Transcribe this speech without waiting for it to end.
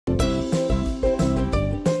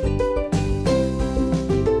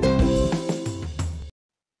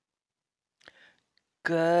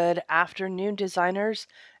Good afternoon, designers,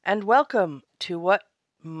 and welcome to what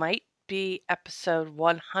might be episode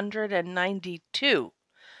 192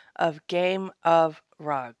 of Game of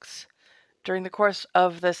Rugs. During the course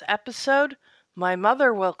of this episode, my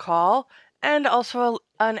mother will call, and also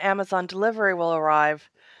an Amazon delivery will arrive.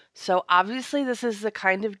 So obviously this is the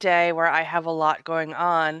kind of day where I have a lot going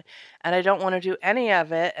on, and I don't want to do any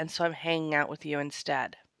of it, and so I'm hanging out with you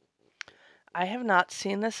instead. I have not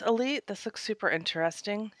seen this Elite. This looks super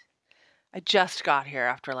interesting. I just got here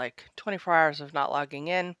after like 24 hours of not logging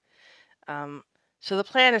in. So the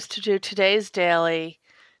plan is to do today's daily,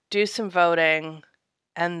 do some voting,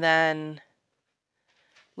 and then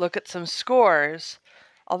look at some scores.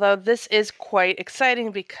 Although this is quite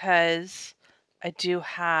exciting because I do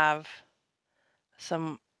have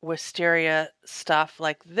some wisteria stuff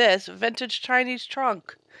like this vintage Chinese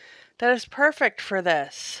trunk that is perfect for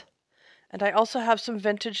this. And I also have some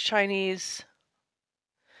vintage Chinese,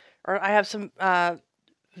 or I have some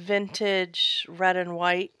vintage red and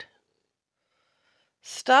white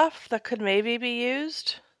stuff that could maybe be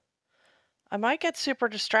used. I might get super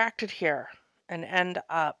distracted here and end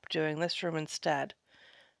up doing this room instead,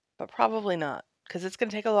 but probably not, because it's going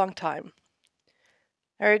to take a long time.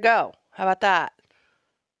 There you go. How about that?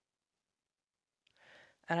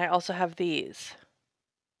 And I also have these.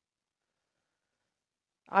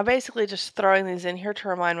 I'm basically just throwing these in here to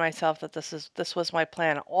remind myself that this was my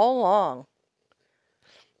plan all along.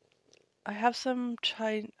 I have some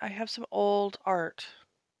old art.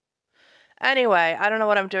 Anyway, I don't know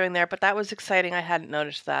what I'm doing there, but that was exciting. I hadn't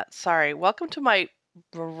noticed that. Sorry. Welcome to my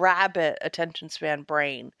rabbit attention span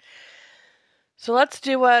brain. So let's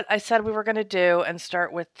do what I said we were going to do and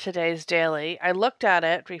start with today's daily. I looked at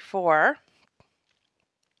it before,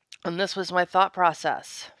 and this was my thought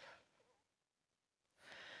process.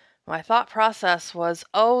 My thought process was,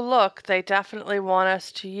 oh, look, they definitely want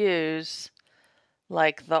us to use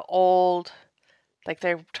like the old, like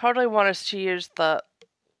they totally want us to use the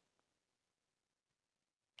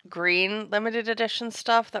green limited edition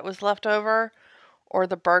stuff that was left over, or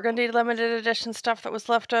the burgundy limited edition stuff that was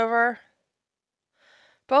left over.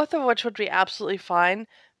 Both of which would be absolutely fine,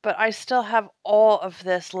 but I still have all of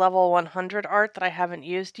this level 100 art that I haven't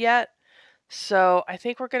used yet. So I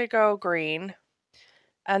think we're going to go green.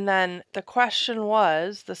 And then the question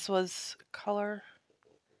was, this was color.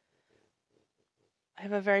 I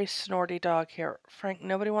have a very snorty dog here. Frank,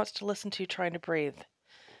 nobody wants to listen to you trying to breathe.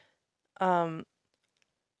 I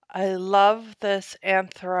love this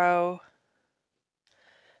anthro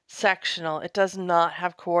sectional. It does not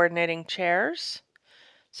have coordinating chairs.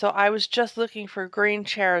 So I was just looking for green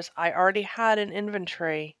chairs. I already had an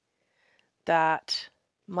inventory that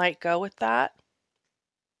might go with that.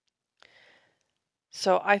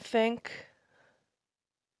 So I think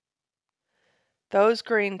those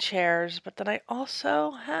green chairs, but then I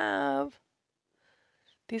also have,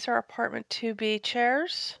 these are apartment 2B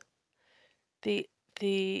chairs. The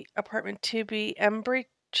apartment 2B Embry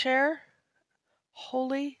chair.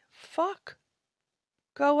 Holy fuck.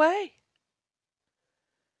 Go away.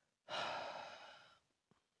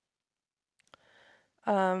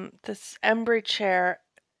 This Embry chair,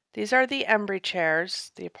 these are the Embry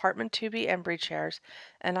chairs, the apartment 2B Embry chairs,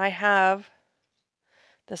 and I have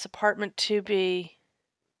this apartment 2B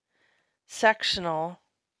sectional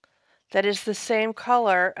that is the same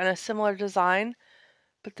color and a similar design,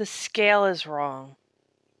 but the scale is wrong.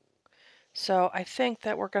 So I think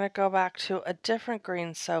that we're going to go back to a different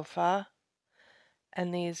green sofa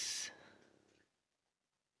and these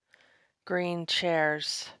green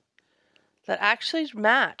chairs that actually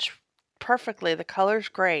match perfectly. The color's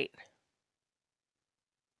great.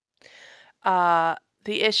 The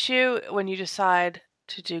issue when you decide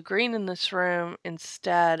to do green in this room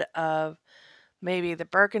instead of maybe the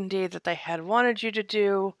burgundy that they had wanted you to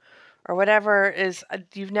do or whatever is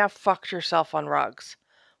you've now fucked yourself on rugs.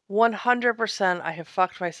 100% I have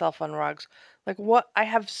fucked myself on rugs. Like what? I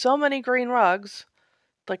have so many green rugs,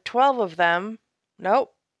 like 12 of them.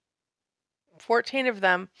 Nope. 14 of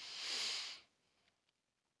them.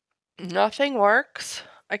 Nothing works.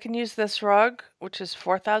 I can use this rug, which is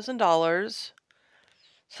 $4,000.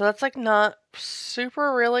 So that's like not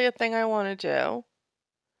super really a thing I want to do.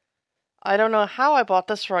 I don't know how I bought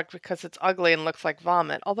this rug because it's ugly and looks like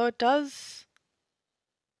vomit, although it does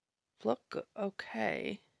look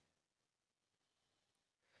okay.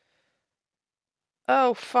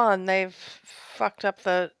 Oh, fun. They've fucked up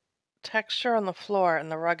the texture on the floor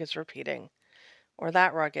and the rug is repeating. Or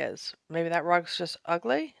that rug is. Maybe that rug's just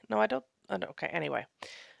ugly? No, I don't. Okay, anyway.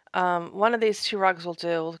 One of these two rugs will do.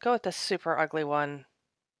 We'll go with this super ugly one.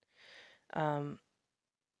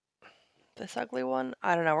 The This ugly one?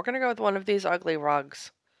 I don't know. We're going to go with one of these ugly rugs.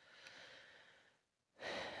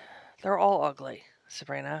 They're all ugly,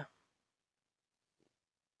 Sabrina.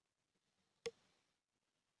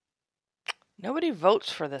 Nobody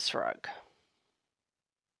votes for this rug.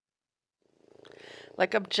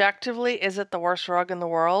 Like, objectively, is it the worst rug in the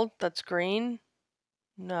world that's green?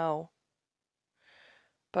 No.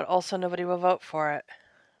 But also nobody will vote for it.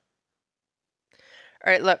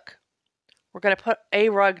 All right, look. We're going to put a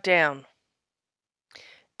rug down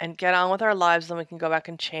and get on with our lives, then we can go back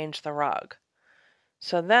and change the rug.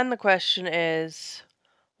 So then the question is,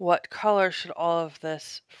 what color should all of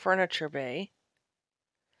this furniture be?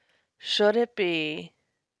 Should it be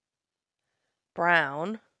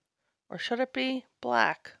brown or should it be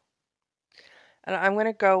black? And I'm going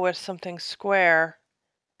to go with something square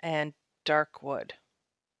and dark wood.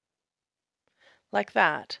 Like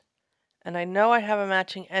that. And I know I have a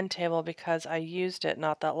matching end table because I used it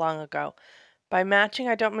not that long ago. By matching,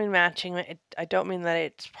 I don't mean matching. I don't mean that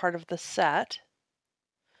it's part of the set.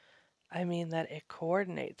 I mean that it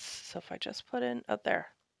coordinates. So if I just put in up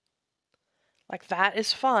there, like that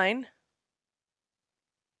is fine.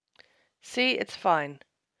 See, it's fine.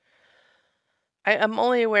 I'm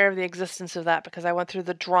only aware of the existence of that because I went through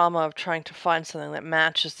the drama of trying to find something that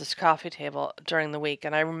matches this coffee table during the week,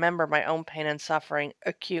 and I remember my own pain and suffering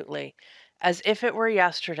acutely, as if it were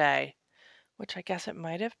yesterday, which I guess it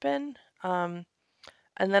might have been. And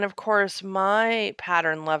then, of course, my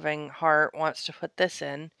pattern-loving heart wants to put this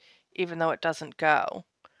in, even though it doesn't go.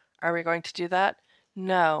 Are we going to do that?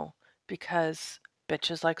 No, because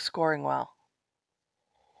bitches like scoring well.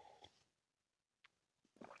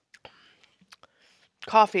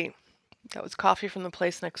 Coffee. That was coffee from the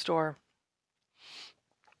place next door.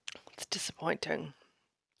 It's disappointing.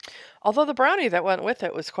 Although the brownie that went with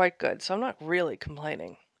it was quite good, so I'm not really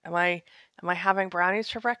complaining. Am I having brownies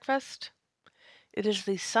for breakfast? It is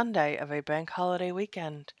the Sunday of a bank holiday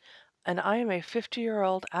weekend, and I am a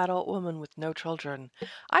 50-year-old adult woman with no children.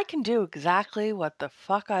 I can do exactly what the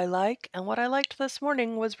fuck I like, and what I liked this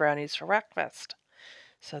morning was brownies for breakfast.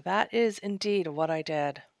 So that is indeed what I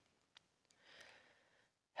did.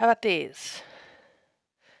 How about these?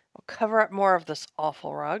 We'll cover up more of this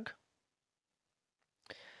awful rug.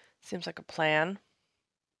 Seems like a plan.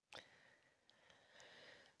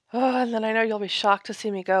 Oh, and then I know you'll be shocked to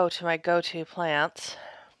see me go to my go-to plants.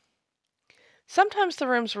 Sometimes the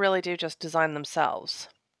rooms really do just design themselves.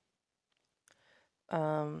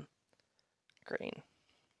 Green.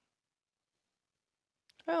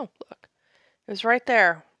 Oh, look. It was right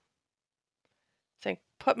there. Saying,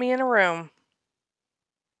 put me in a room.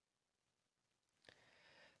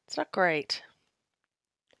 It's not great.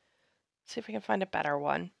 Let's see if we can find a better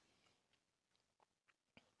one.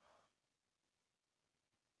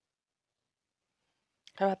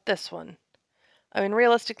 How about this one? I mean,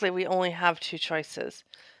 realistically, we only have two choices.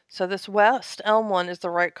 So this West Elm one is the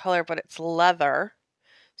right color, but it's leather.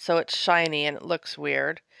 So it's shiny and it looks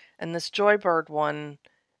weird. And this Joybird one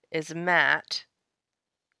is matte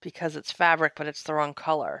because it's fabric, but it's the wrong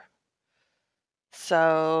color.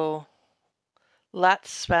 So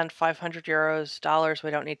let's spend 500 euros, dollars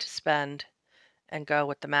we don't need to spend, and go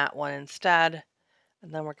with the matte one instead.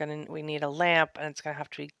 And then we need a lamp, and it's gonna have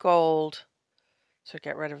to be gold. So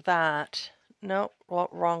get rid of that. Nope,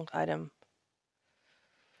 wrong item.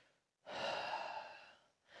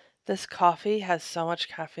 This coffee has so much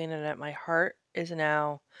caffeine in it, my heart is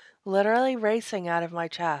now literally racing out of my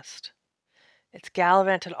chest. It's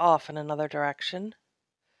gallivanted off in another direction.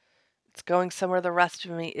 It's going somewhere the rest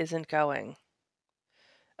of me isn't going.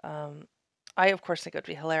 I, of course, think it would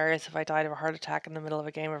be hilarious if I died of a heart attack in the middle of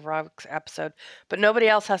a Game of Rugs episode, but nobody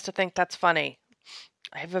else has to think that's funny.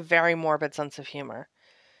 I have a very morbid sense of humor.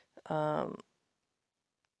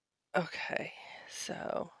 Okay,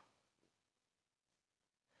 so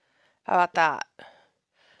how about that?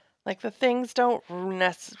 Like, the things don't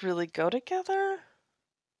necessarily go together.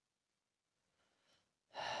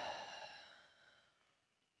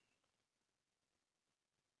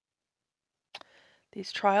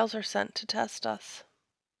 These trials are sent to test us.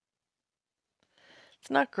 It's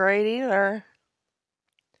not great either.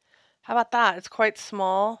 How about that? It's quite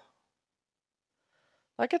small.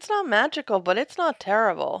 Like, it's not magical, but it's not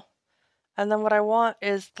terrible. And then what I want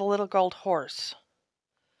is the little gold horse.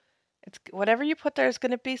 It's whatever you put there is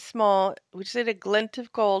going to be small. We just need a glint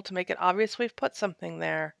of gold to make it obvious we've put something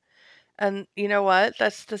there. And you know what?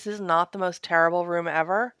 This is not the most terrible room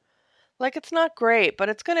ever. Like, it's not great, but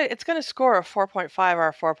it's gonna score a 4.5 or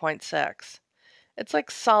a 4.6. It's like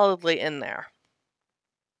solidly in there.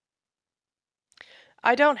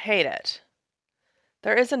 I don't hate it.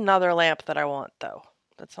 There is another lamp that I want though.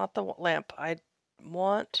 That's not the lamp. I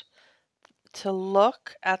want to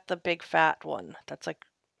look at the big fat one. That's like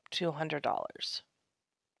 $200.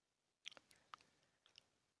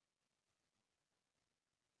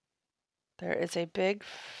 There is a big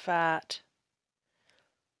fat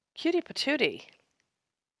cutie patootie.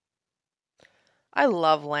 I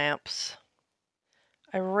love lamps.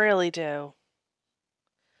 I really do.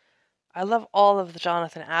 I love all of the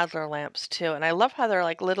Jonathan Adler lamps too, and I love how they're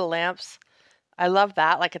like little lamps. I love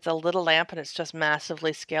that, like it's a little lamp and it's just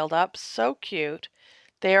massively scaled up. So cute.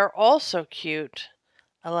 They are also cute.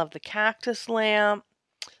 I love the cactus lamp.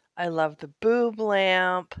 I love the boob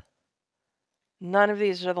lamp. None of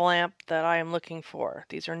these are the lamp that I am looking for.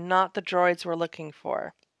 These are not the droids we're looking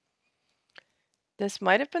for. This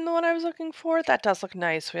might have been the one I was looking for. That does look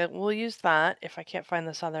nice. We'll use that if I can't find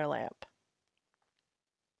this other lamp.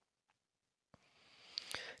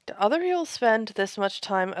 Do other people spend this much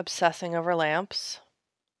time obsessing over lamps?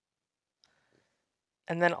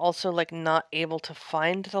 And then also like not able to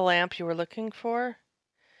find the lamp you were looking for?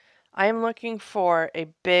 I am looking for a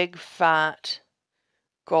big fat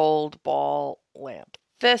gold ball lamp.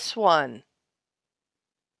 This one.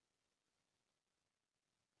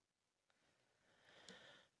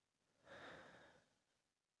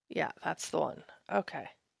 Yeah, that's the one. Okay.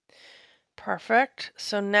 Perfect.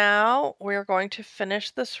 So now we're going to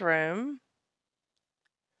finish this room.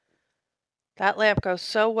 That lamp goes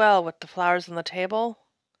so well with the flowers on the table.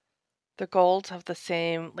 The golds have the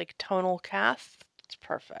same like tonal cast. It's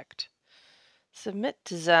perfect. Submit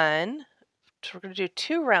design. So we're going to do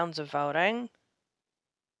 2 rounds of voting.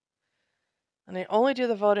 And I only do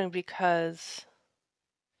the voting because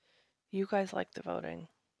you guys like the voting.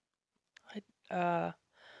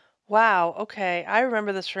 Wow, okay. I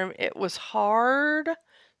remember this room. It was hard.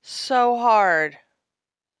 So hard.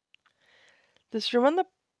 This room on the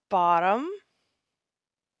bottom.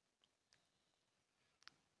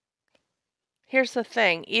 Here's the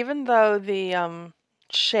thing. Even though the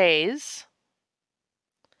chaise,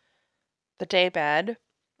 the daybed,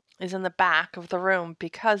 is in the back of the room,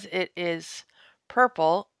 because it is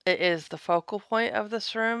purple, it is the focal point of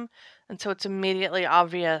this room, and so it's immediately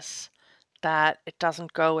obvious that it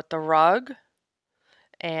doesn't go with the rug,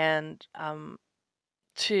 and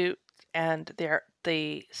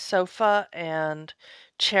the sofa and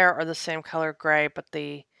chair are the same color gray, but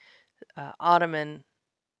the ottoman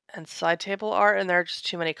and side table are, and there are just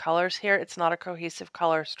too many colors here. It's not a cohesive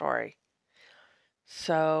color story,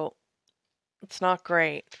 so it's not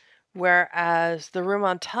great. Whereas the room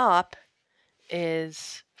on top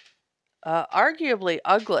is arguably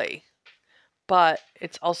ugly, but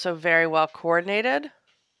it's also very well coordinated.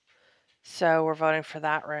 So we're voting for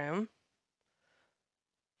that room.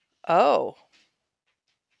 Oh.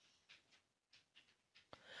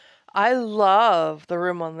 I love the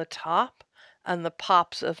room on the top and the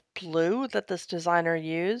pops of blue that this designer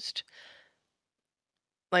used.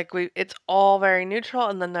 Like it's all very neutral,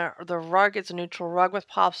 and then the rug is a neutral rug with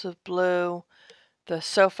pops of blue. The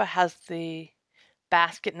sofa has the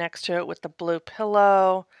basket next to it with the blue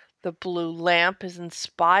pillow. The blue lamp is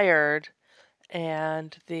inspired,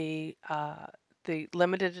 and the new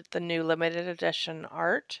limited edition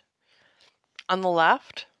art on the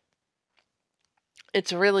left.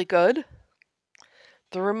 It's really good.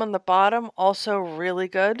 The room on the bottom also really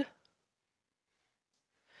good.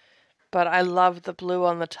 But I love the blue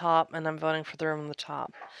on the top, and I'm voting for the room on the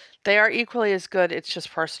top. They are equally as good. It's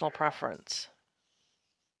just personal preference.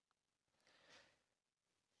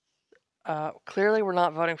 Clearly, we're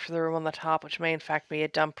not voting for the room on the top, which may in fact be a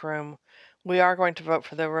dump room. We are going to vote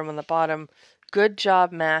for the room on the bottom. Good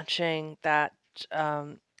job matching that,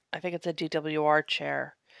 I think it's a DWR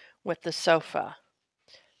chair, with the sofa.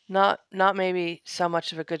 Not maybe so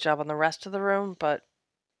much of a good job on the rest of the room, but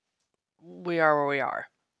we are where we are.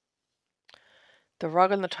 The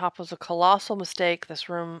rug on the top was a colossal mistake. This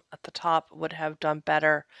room at the top would have done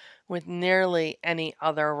better with nearly any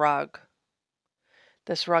other rug.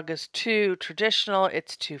 This rug is too traditional.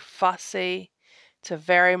 It's too fussy. It's a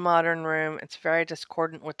very modern room. It's very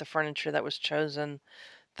discordant with the furniture that was chosen.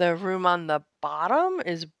 The room on the bottom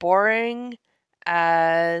is boring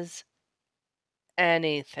as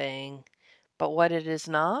anything. But what it is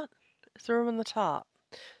not is the room on the top.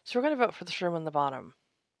 So we're going to vote for this room on the bottom.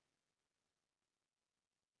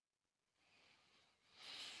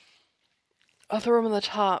 Oh, the room on the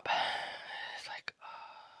top. It's like,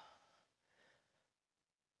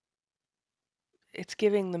 it's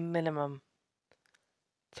giving the minimum.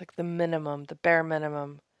 It's like the minimum, the bare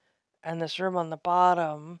minimum. And this room on the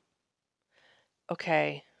bottom,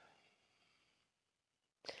 okay.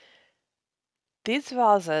 These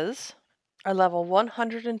vases are level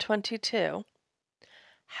 122.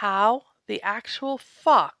 How the actual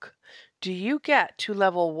fuck do you get to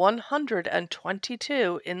level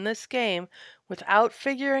 122 in this game without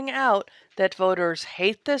figuring out that voters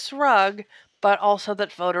hate this rug, but also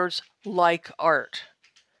that voters like art?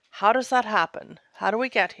 How does that happen? How do we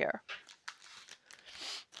get here?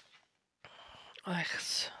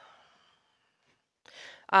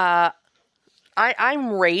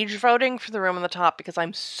 I'm rage voting for the room on the top because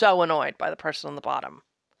I'm so annoyed by the person on the bottom.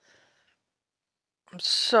 I'm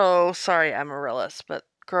so sorry, Amaryllis, but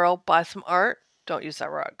girl, buy some art. Don't use that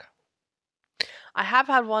rug. I have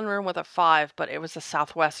had one room with a 5, but it was a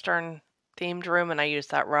Southwestern themed room, and I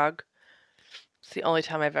used that rug. It's the only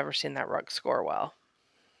time I've ever seen that rug score well.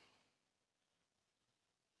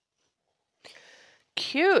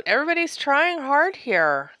 Cute. Everybody's trying hard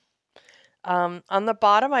here. On the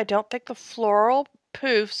bottom, I don't think the floral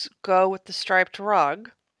poofs go with the striped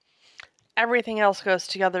rug. Everything else goes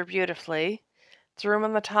together beautifully. The room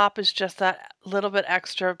on the top is just that little bit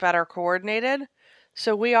extra better coordinated.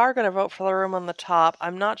 So we are going to vote for the room on the top.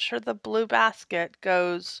 I'm not sure the blue basket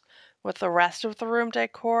goes with the rest of the room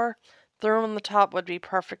decor. The room on the top would be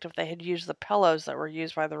perfect if they had used the pillows that were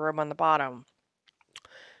used by the room on the bottom.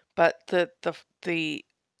 But the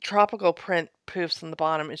tropical print poofs on the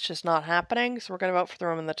bottom is just not happening, so we're going to vote for the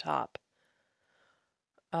room on the top.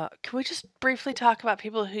 Can we just briefly talk about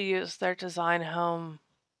people who use their design home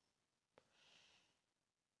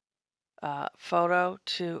photo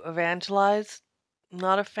to evangelize?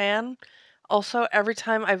 Not a fan. Also, every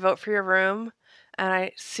time I vote for your room and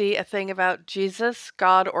I see a thing about Jesus,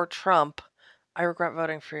 God, or Trump, I regret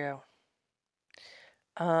voting for you.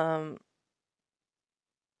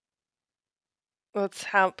 Let's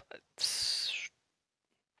have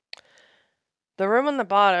the room on the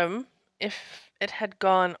bottom. If it had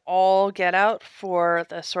gone all get out for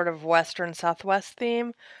the sort of Western Southwest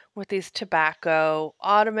theme with these tobacco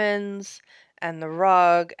ottomans and the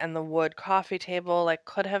rug and the wood coffee table, like,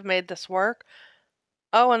 could have made this work.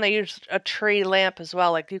 Oh, and they used a tree lamp as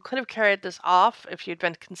well. Like, you could have carried this off if you'd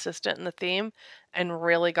been consistent in the theme and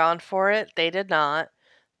really gone for it. They did not.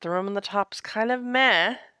 The room on the top's kind of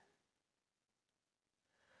meh.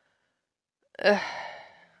 Ugh.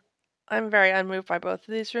 I'm very unmoved by both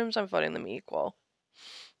of these rooms. I'm voting them equal.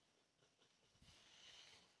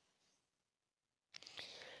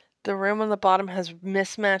 The room on the bottom has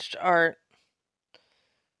mismatched art.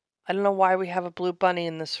 I don't know why we have a blue bunny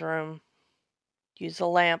in this room. Use a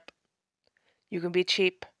lamp. You can be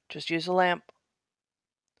cheap. Just use a lamp.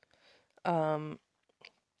 The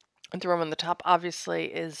room on the top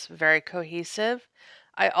obviously is very cohesive.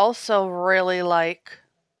 I also really like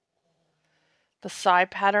the side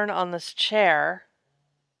pattern on this chair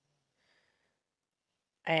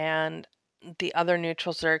and the other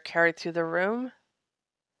neutrals that are carried through the room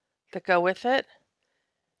that go with it.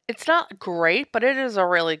 It's not great, but it is a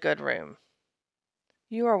really good room.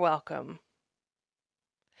 You are welcome.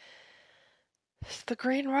 The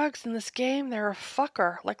green rugs in this game, they're a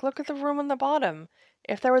fucker. Like, look at the room on the bottom.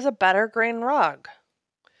 If there was a better green rug,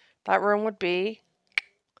 that room would be,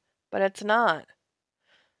 but it's not.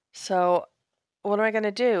 So, what am I going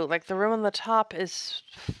to do? Like, the room on the top is,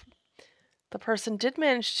 the person did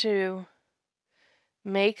manage to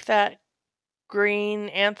make that green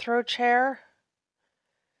anthro chair.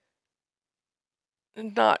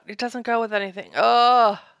 It doesn't go with anything.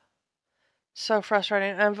 Oh, so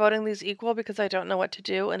frustrating. I'm voting these equal because I don't know what to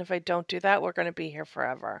do, and if I don't do that, we're going to be here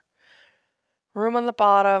forever. Room on the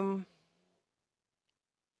bottom.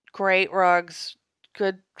 Great rugs.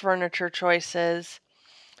 Good furniture choices.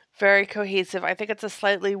 Very cohesive. I think it's a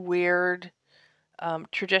slightly weird,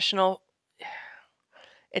 traditional.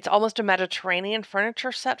 It's almost a Mediterranean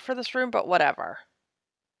furniture set for this room, but whatever.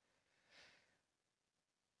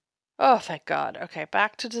 Oh, thank God. Okay,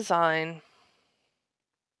 back to design.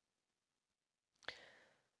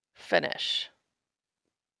 Finish.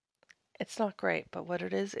 It's not great, but what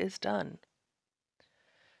it is done.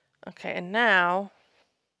 Okay, and now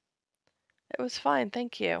it was fine.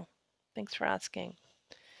 Thank you. Thanks for asking.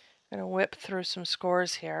 I'm going to whip through some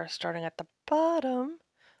scores here, starting at the bottom.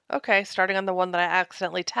 Okay, starting on the one that I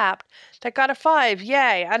accidentally tapped. That got a 5.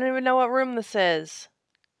 Yay! I don't even know what room this is.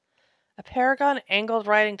 A Paragon angled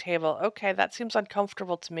writing table. Okay, that seems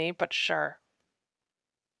uncomfortable to me, but sure.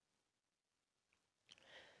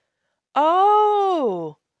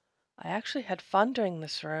 Oh! I actually had fun doing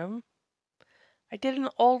this room. I did an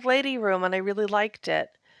old lady room and I really liked it.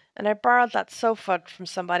 And I borrowed that sofa from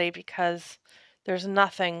somebody because there's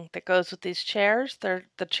nothing that goes with these chairs. The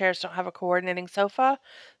chairs don't have a coordinating sofa.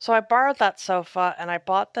 So I borrowed that sofa and I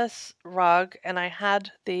bought this rug and I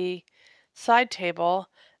had the side table,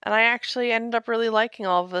 and I actually ended up really liking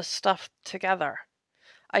all of this stuff together.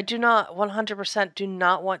 I do not 100% do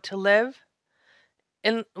not want to live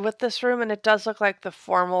in with this room, and it does look like the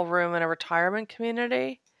formal room in a retirement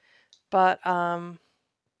community, but I'm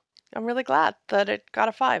really glad that it got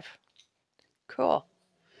a 5. Cool.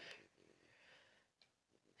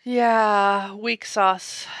 Yeah, weak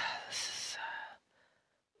sauce.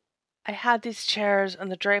 I had these chairs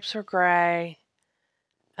and the drapes were gray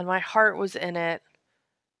and my heart was in it,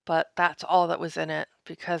 but that's all that was in it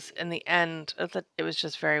because in the end it was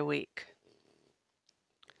just very weak.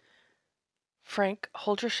 Frank,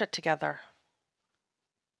 hold your shit together.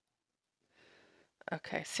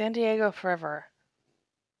 Okay, San Diego forever.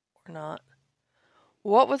 Or not.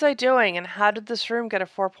 What was I doing and how did this room get a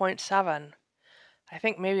 4.7? I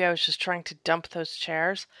think maybe I was just trying to dump those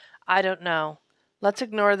chairs. I don't know. Let's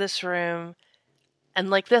ignore this room. And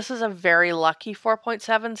like this is a very lucky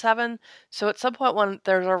 4.77. So at some point when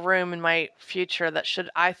there's a room in my future that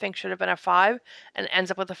I think should have been a 5 and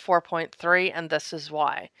ends up with a 4.3, and this is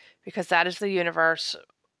why. Because that is the universe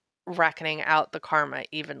reckoning out the karma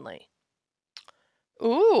evenly.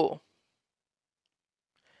 Ooh.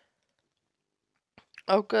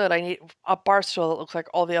 Oh good, I need a bar stool that looks like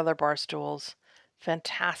all the other bar stools.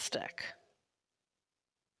 Fantastic.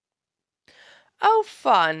 Oh,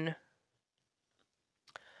 fun.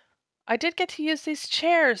 I did get to use these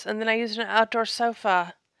chairs, and then I used an outdoor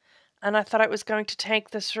sofa. And I thought it was going to tank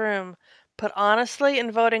this room. But honestly,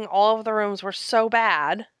 in voting, all of the rooms were so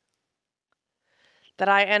bad that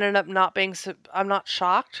I ended up not being. I'm not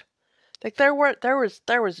shocked. Like there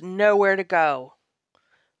was nowhere to go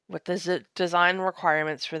with the design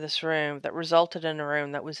requirements for this room that resulted in a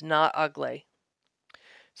room that was not ugly.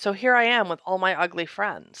 So here I am with all my ugly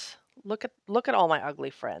friends. Look at all my ugly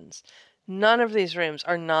friends. None of these rooms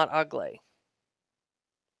are not ugly.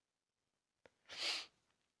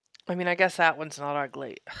 I mean, I guess that one's not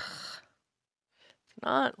ugly. It's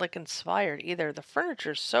not like inspired either. The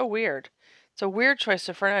furniture's so weird. It's a weird choice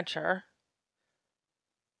of furniture.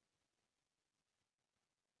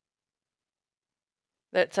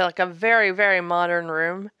 It's like a very, very modern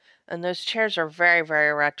room, and those chairs are very,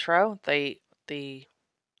 very retro. The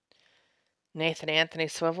Nathan Anthony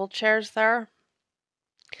swivel chairs there.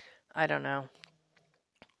 I don't know.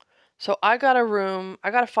 So I got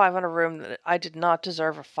a 5 on a room that I did not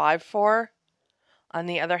deserve a 5 for. On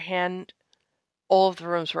the other hand, all of the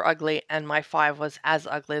rooms were ugly, and my 5 was as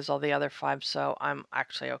ugly as all the other 5, so I'm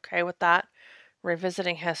actually okay with that.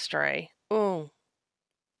 Revisiting history. Ooh,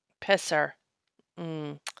 pisser.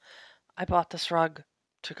 I bought this rug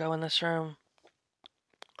to go in this room.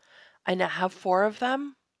 I now have 4 of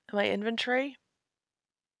them in my inventory.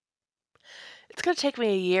 It's going to take me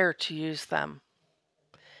a year to use them.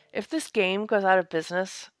 If this game goes out of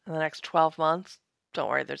business in the next 12 months, don't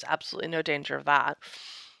worry, there's absolutely no danger of that.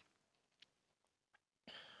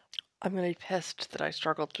 I'm going to be pissed that I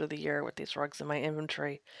struggled through the year with these rugs in my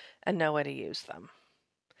inventory and no way to use them.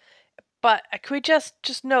 But can we just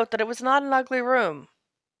note that it was not an ugly room?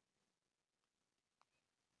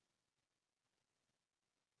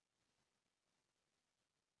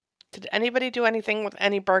 Did anybody do anything with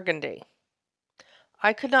any burgundy?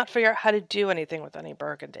 I could not figure out how to do anything with any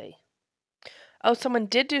burgundy. Oh, someone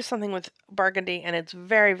did do something with burgundy, and it's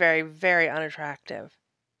very, very, very unattractive.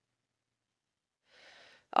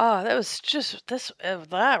 Oh, that was just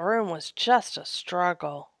that room was just a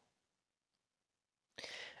struggle.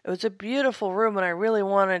 It was a beautiful room, and I really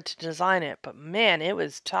wanted to design it, but man, it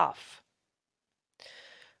was tough.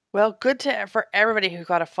 Well, good for everybody who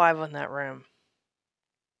got a 5 on that room.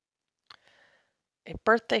 A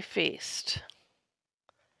birthday feast.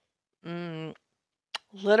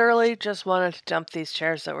 Literally just wanted to dump these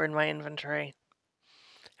chairs that were in my inventory.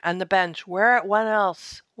 And the bench. When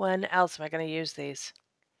else? When else am I going to use these?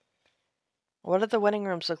 What do the winning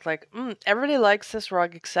rooms look like? Everybody likes this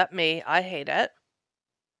rug except me. I hate it.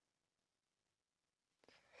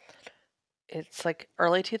 It's like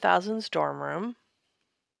early 2000s dorm room.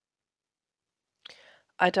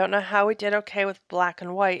 I don't know how we did okay with black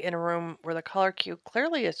and white in a room where the color cue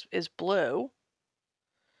clearly is blue.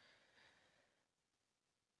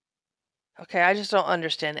 Okay, I just don't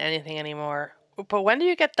understand anything anymore. But when do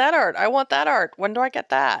you get that art? I want that art. When do I get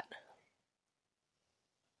that?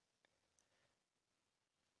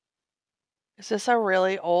 Is this a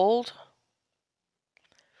really old?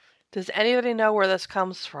 Does anybody know where this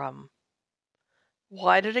comes from?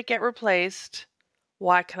 Why did it get replaced?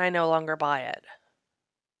 Why can I no longer buy it?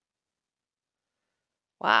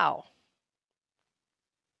 Wow.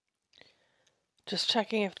 Just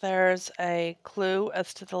checking if there's a clue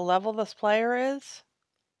as to the level this player is.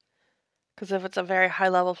 Because if it's a very high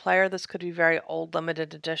level player, this could be very old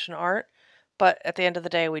limited edition art. But at the end of the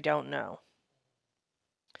day, we don't know.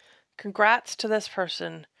 Congrats to this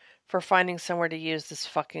person for finding somewhere to use this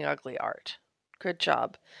fucking ugly art. Good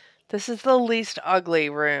job. This is the least ugly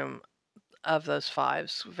room of those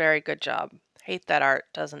 5s. Very good job. Hate that art.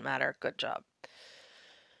 Doesn't matter. Good job.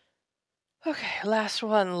 Okay, last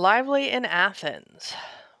one. Lively in Athens.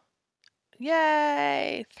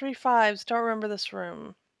 Yay! 3 5s. Don't remember this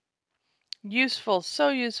room. Useful. So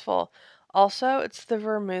useful. Also, it's the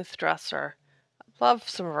vermouth dresser. Love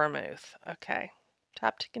some vermouth. Okay.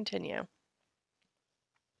 Tap to continue.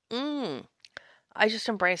 I just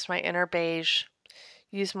embraced my inner beige.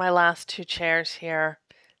 Used my last 2 chairs here.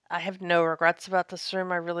 I have no regrets about this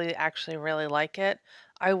room. I actually really like it.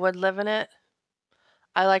 I would live in it.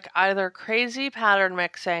 I like either crazy pattern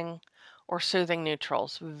mixing or soothing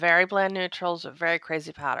neutrals. Very bland neutrals, very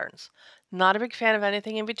crazy patterns. Not a big fan of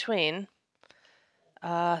anything in between.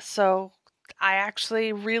 So I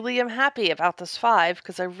actually really am happy about this 5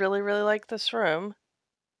 because I really, really like this room.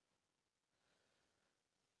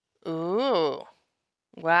 Ooh.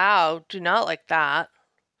 Wow, do not like that.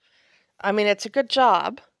 I mean, it's a good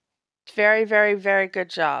job. Very, very, very good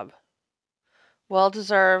job. Well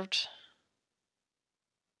deserved.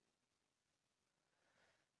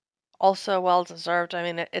 Also well deserved. I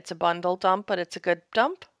mean, it's a bundle dump, but it's a good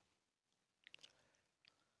dump.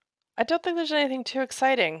 I don't think there's anything too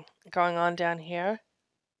exciting going on down here.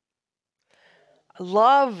 I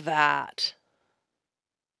love that.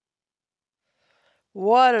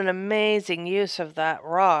 What an amazing use of that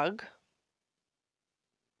rug.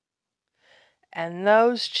 And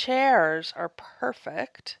those chairs are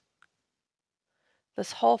perfect.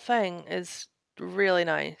 This whole thing is really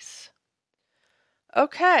nice.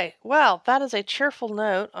 Okay, well, that is a cheerful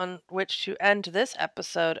note on which to end this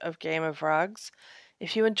episode of Game of Rugs.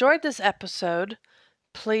 If you enjoyed this episode,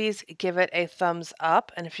 please give it a thumbs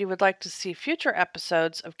up. And if you would like to see future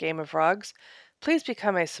episodes of Game of Rugs, please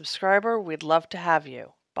become a subscriber. We'd love to have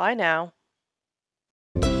you. Bye now.